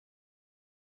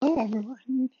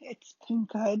everyone, it's been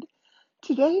good.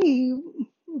 Today,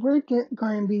 we're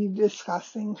going to be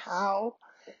discussing how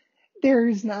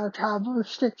there's now travel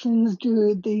restrictions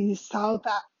due to the South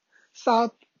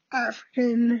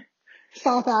African,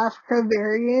 South Africa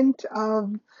variant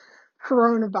of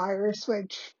coronavirus,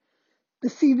 which the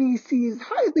CDC is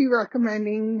highly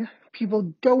recommending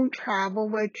people don't travel,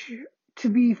 which, to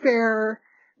be fair,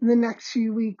 in the next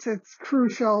few weeks, it's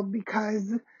crucial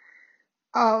because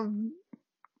of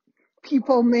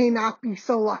people may not be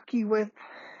so lucky with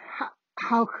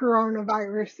how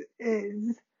coronavirus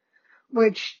is,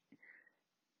 which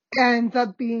ends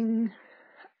up being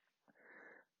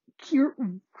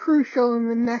crucial in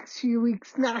the next few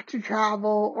weeks not to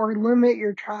travel or limit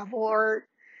your travel, or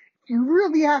you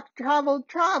really have to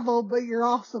travel, but you're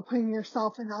also putting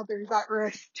yourself and others at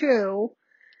risk too,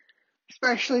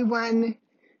 especially when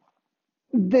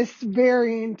this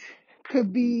variant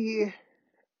could be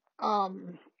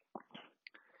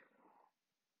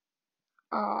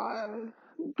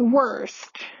the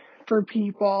worst for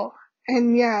people.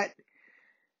 And yet,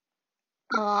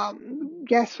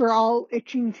 guess we're all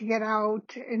itching to get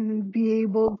out and be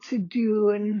able to do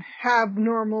and have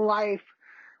normal life.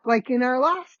 Like in our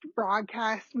last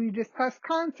broadcast, we discussed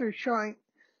concerts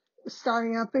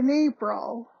starting up in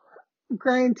April.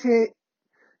 Granted,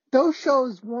 those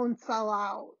shows won't sell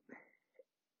out.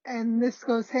 And this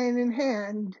goes hand in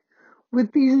hand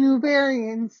with these new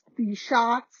variants, these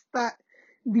shots, that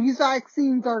these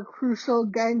vaccines are crucial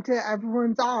getting to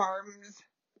everyone's arms.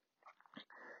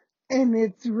 And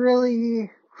it's really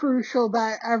crucial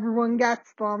that everyone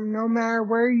gets them, no matter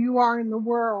where you are in the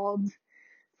world.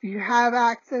 If you have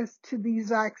access to these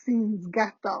vaccines,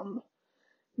 get them.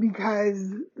 Because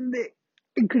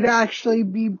it could actually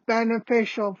be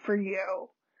beneficial for you.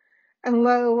 And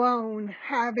let alone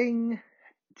having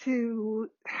to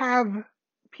have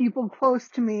people close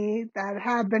to me that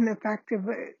have been affected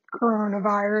with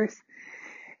coronavirus.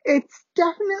 It's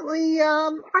definitely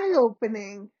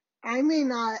eye-opening. I may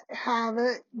not have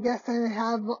it. Yes, I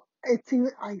have.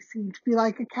 I seem to be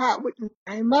like a cat with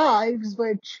 9 lives,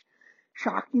 which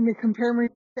shocking to compare me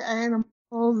to animals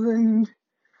and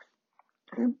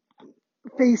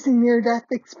facing near-death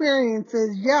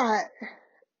experiences. Yet,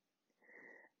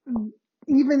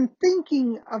 even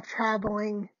thinking of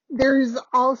traveling, there's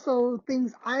also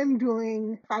things I'm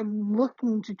doing if I'm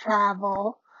looking to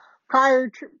travel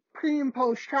pre and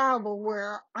post travel,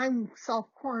 where I'm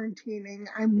self-quarantining,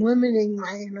 I'm limiting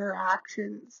my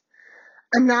interactions.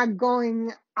 I'm not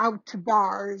going out to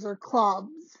bars or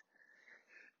clubs.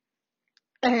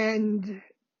 And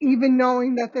even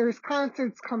knowing that there's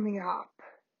concerts coming up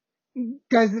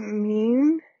doesn't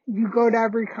mean you go to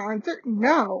every concert.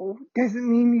 No, doesn't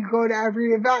mean you go to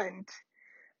every event.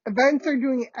 Events are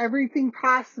doing everything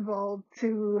possible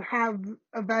to have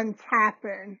events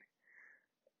happen.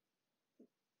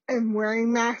 And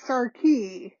wearing masks are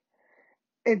key.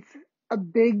 It's a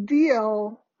big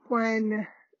deal when,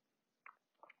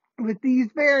 with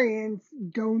these variants,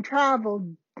 don't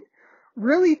travel.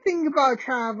 Really think about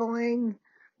traveling,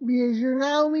 because you're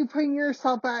not only putting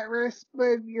yourself at risk,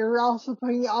 but you're also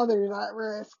putting others at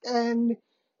risk. And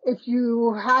if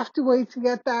you have to wait to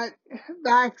get that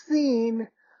vaccine,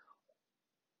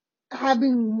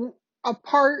 having a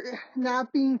part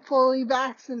not being fully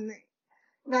vaccinated,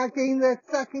 not getting that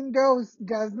second dose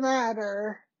does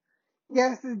matter.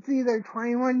 Yes, it's either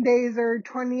 21 days or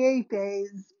 28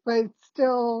 days, but it's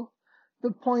still the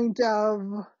point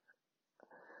of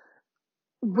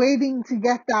waiting to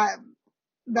get that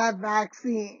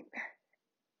vaccine.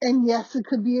 And yes, it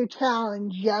could be a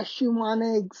challenge. Yes, you want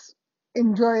to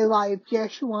enjoy life.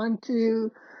 Yes, you want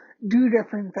to do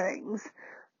different things.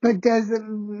 But does it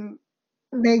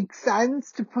make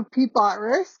sense to put people at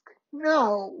risk?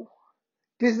 No.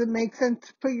 Does it make sense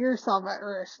to put yourself at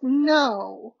risk?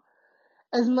 No.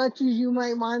 As much as you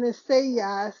might want to say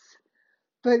yes,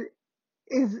 but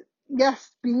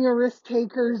being a risk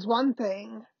taker is one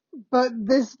thing, but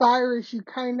this virus, you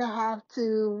kind of have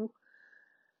to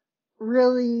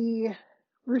really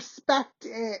respect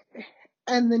it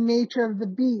and the nature of the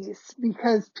beast,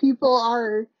 because people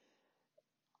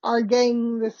are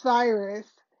getting this virus.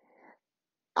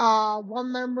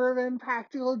 One member of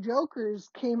Impractical Jokers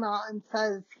came out and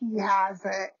says he has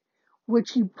it,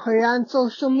 which he put on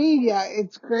social media.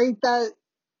 It's great that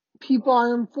people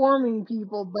are informing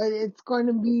people, but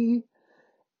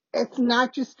it's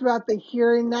not just about the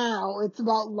here and now. It's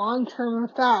about long-term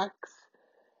effects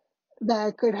that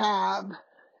it could have,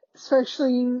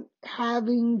 especially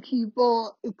having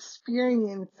people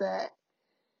experience it.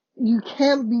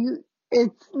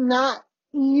 It's not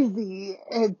easy.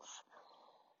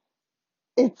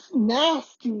 It's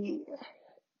nasty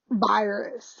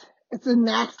virus. It's a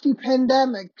nasty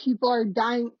pandemic. People are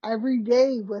dying every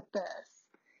day with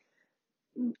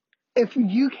this. If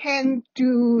you can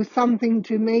do something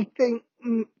to make things,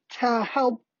 to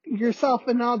help yourself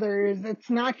and others, it's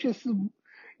not just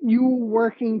you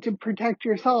working to protect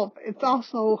yourself, it's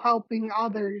also helping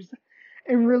others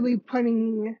and really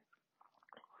putting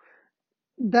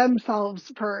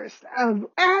themselves first,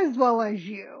 as well as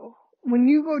you. When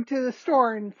you go to the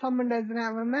store and someone doesn't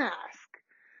have a mask,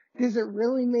 does it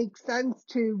really make sense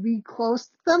to be close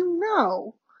to them?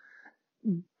 No.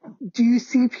 Do you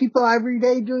see people every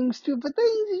day doing stupid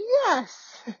things?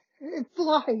 Yes. It's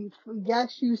life.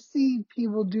 Yes, you see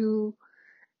people do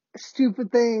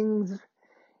stupid things.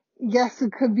 Yes,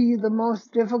 it could be the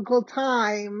most difficult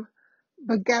time,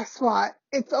 but guess what?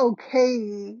 It's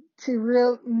okay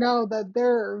to know that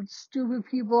there are stupid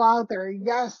people out there.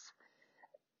 Yes,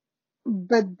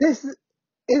 but this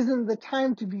isn't the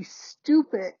time to be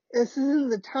stupid. This isn't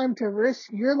the time to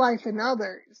risk your life and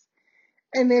others.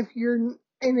 And if you're an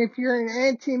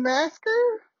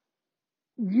anti-masker,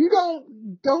 you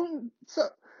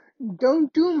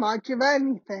don't do much of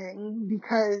anything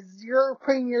because you're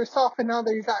putting yourself and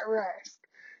others at risk.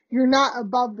 You're not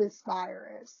above this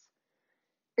virus.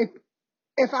 If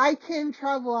if I can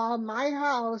travel out of my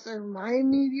house or my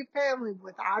immediate family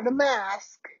without a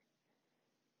mask,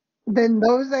 then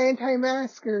those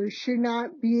anti-maskers should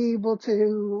not be able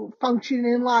to function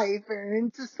in life or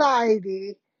in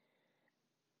society,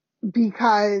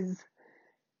 because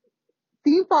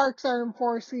theme parks are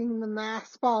enforcing the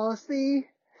mask policy,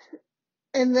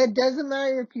 and that doesn't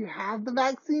matter if you have the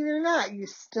vaccine or not. You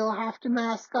still have to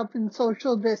mask up and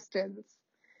social distance.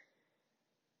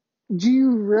 Do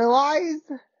you realize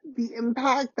the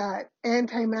impact that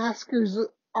anti-maskers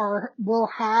will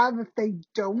have if they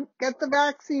don't get the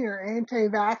vaccine, or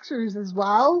anti-vaxxers as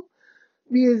well?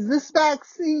 Because this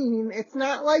vaccine, it's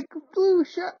not like the flu.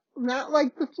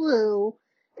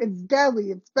 It's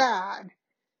deadly. It's bad.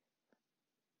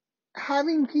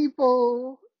 Having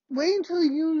people wait until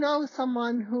you know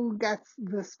someone who gets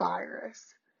this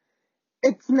virus.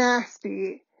 It's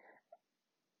nasty.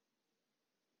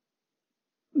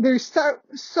 There's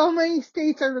so many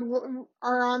states are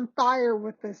on fire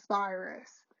with this virus.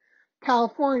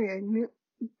 California,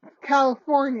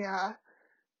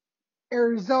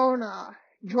 Arizona,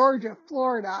 Georgia,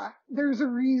 Florida. There's a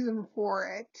reason for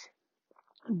it.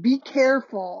 Be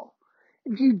careful.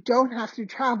 If you don't have to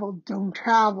travel, don't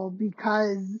travel,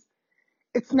 because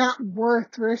it's not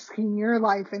worth risking your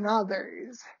life and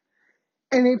others.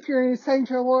 And if you're an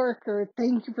essential worker,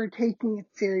 thank you for taking it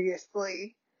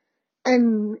seriously.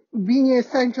 And being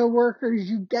essential workers,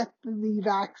 you get the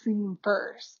vaccine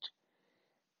first.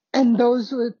 And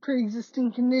those with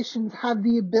pre-existing conditions have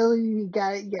the ability to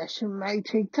get it. Yes, it might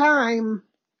take time,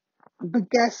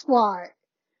 but guess what?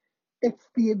 It's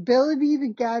the ability to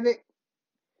get it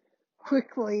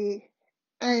quickly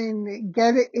and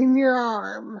get it in your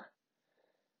arm.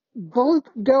 Both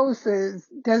doses,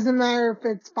 doesn't matter if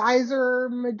it's Pfizer or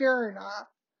Moderna,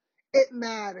 it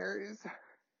matters.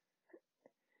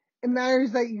 It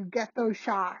matters that you get those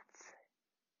shots.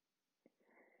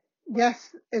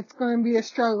 Yes, it's going to be a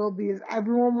struggle because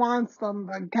everyone wants them,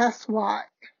 but guess what?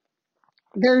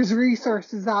 There's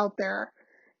resources out there,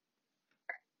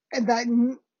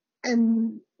 and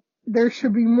there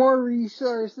should be more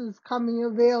resources coming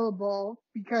available,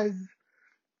 because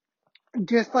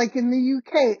just like in the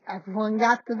UK, everyone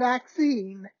got the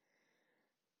vaccine.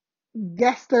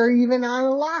 Yes, they're even on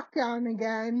a lockdown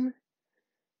again,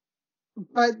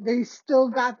 but they still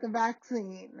got the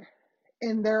vaccine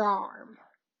in their arm,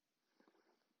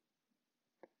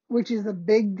 which is a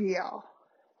big deal.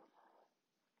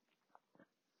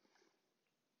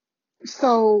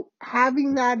 So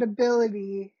having that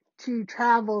ability to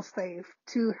travel safe,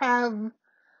 to have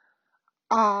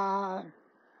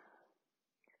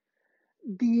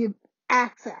the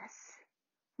access,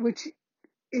 which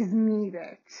is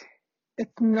needed.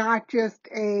 It's not just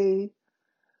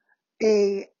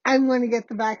I'm going to get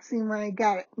the vaccine when I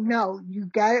get it. No, you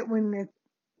get it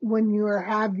when you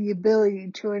have the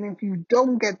ability to, and if you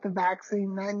don't get the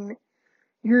vaccine, then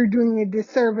you're doing a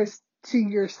disservice to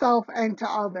yourself and to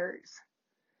others,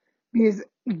 because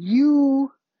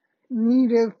you need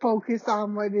to focus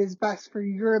on what is best for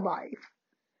your life.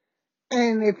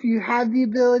 And if you have the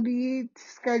ability to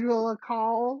schedule a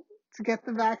call to get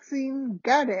the vaccine,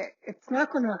 get it. It's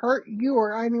not going to hurt you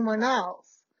or anyone else.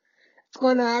 It's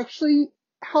going to actually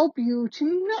help you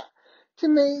to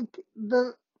make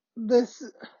this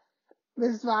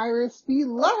virus be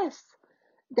less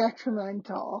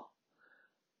detrimental.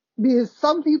 because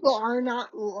some people are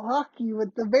not lucky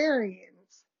with the variants.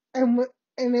 And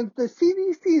if the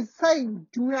CDC is saying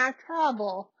do not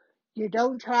travel, you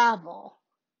don't travel.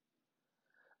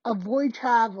 Avoid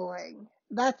traveling.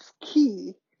 That's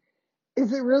key.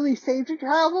 Is it really safe to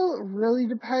travel? It really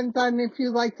depends on if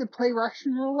you like to play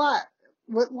Russian roulette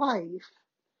with life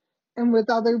and with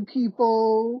other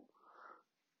people's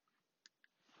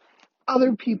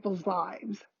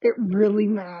lives. It really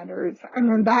matters. And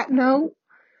on that note,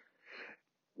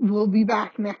 we'll be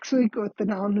back next week with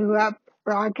an all new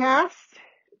broadcast,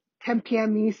 9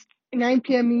 p.m.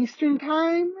 Eastern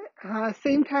time,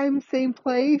 same, same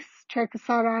place. Check us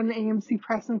out on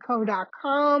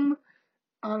amcpressandco.com,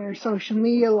 on our social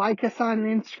media. Like us on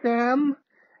Instagram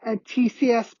at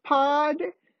TCS Pod,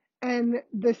 and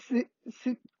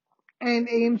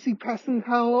AMC Press and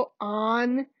Co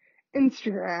on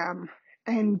Instagram.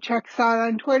 And check us out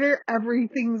on Twitter.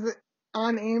 Everything's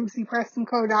on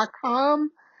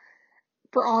amcpressandco.com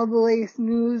for all the latest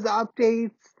news,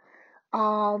 updates.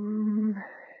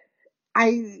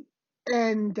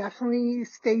 And definitely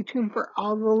stay tuned for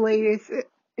all the latest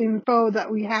info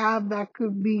that we have. That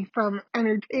could be from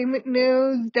entertainment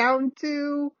news down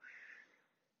to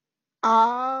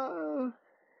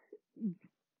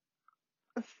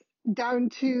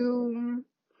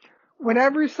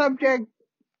whatever subject,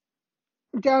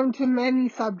 down to many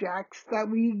subjects that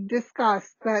we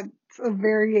discussed that's a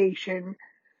variation.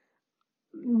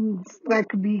 That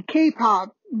could be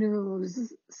K-pop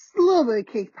news, a little bit of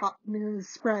K-pop news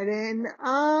spread in,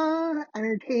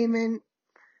 entertainment,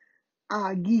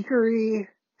 geekery.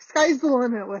 Sky's the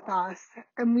limit with us,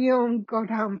 and we don't go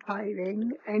down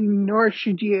fighting, and nor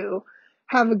should you.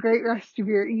 Have a great rest of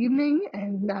your evening,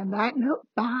 and on that note,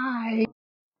 bye.